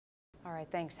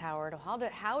right, thanks, Howard.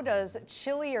 How does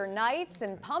chillier nights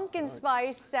and pumpkin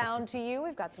spice sound to you?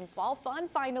 We've got some fall fun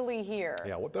finally here.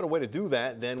 Yeah, what better way to do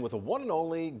that than with the one and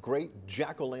only great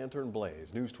jack-o'-lantern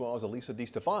blaze? News 12's Elisa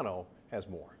DiStefano has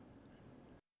more.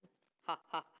 Ha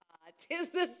ha ha, 'tis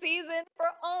the season for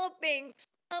all things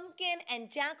pumpkin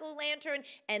and jack-o'-lantern,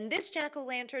 and this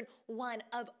jack-o'-lantern, one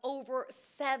of over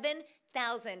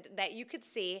 7,000 that you could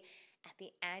see at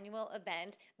the annual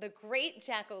event, the Great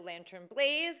Jack-O'-Lantern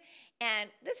Blaze.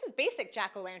 And this is basic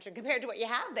jack-o'-lantern compared to what you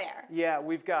have there. Yeah,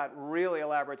 we've got really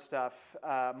elaborate stuff,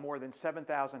 more than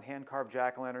 7,000 hand-carved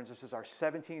jack-o'-lanterns. This is our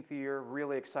 17th year,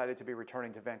 really excited to be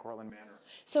returning to Cortlandt Manor.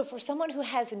 So for someone who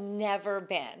has never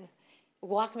been,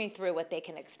 walk me through what they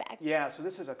can expect. Yeah, so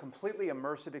this is a completely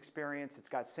immersive experience. It's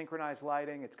got synchronized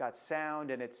lighting, it's got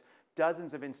sound, and it's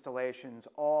dozens of installations,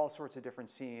 all sorts of different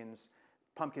scenes.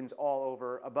 Pumpkins all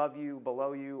over, above you,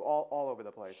 below you, all over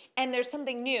the place. And there's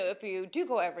something new if you do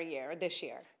go every year this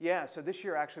year. Yeah, so this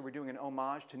year actually we're doing an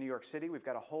homage to New York City. We've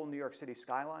got a whole New York City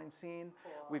skyline scene.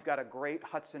 Cool. We've got a great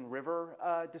Hudson River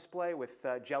display with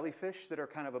jellyfish that are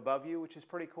kind of above you, which is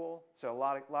pretty cool. So a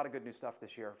lot of good new stuff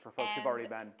this year for folks who've already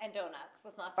been. And donuts.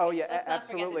 Let's not forget, oh yeah,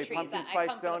 absolutely. Pumpkin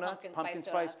spice donuts,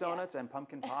 yeah. And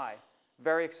pumpkin pie.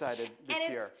 Very excited this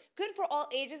year. And it's good for all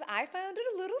ages. I found it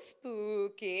a little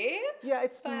spooky. Yeah,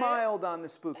 it's mild on the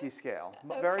spooky scale.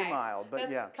 Okay. Very mild, but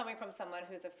that's yeah. Coming from someone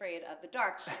who's afraid of the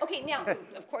dark. Okay, now,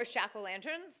 of course,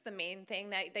 jack-o'-lanterns, the main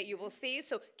thing that you will see.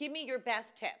 So give me your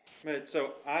best tips. Right,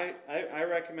 so I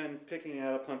recommend picking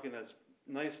out a pumpkin that's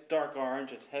nice dark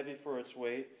orange. It's heavy for its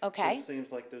weight. Okay. It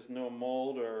seems like there's no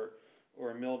mold or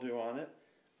mildew on it.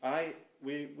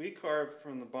 We carve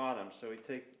from the bottom, so we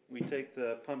take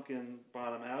the pumpkin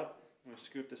bottom out, and we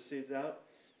scoop the seeds out,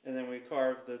 and then we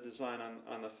carve the design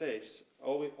on the face.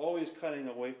 Always cutting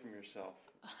away from yourself,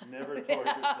 never toward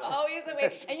yourself. Always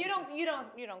away. And you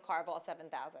don't carve all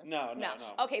 7,000. No.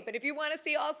 Okay, but if you want to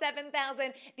see all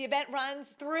 7,000, the event runs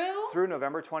through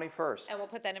November 21st. And we'll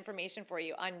put that information for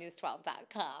you on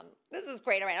news12.com. This is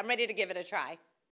great. All right, I'm ready to give it a try.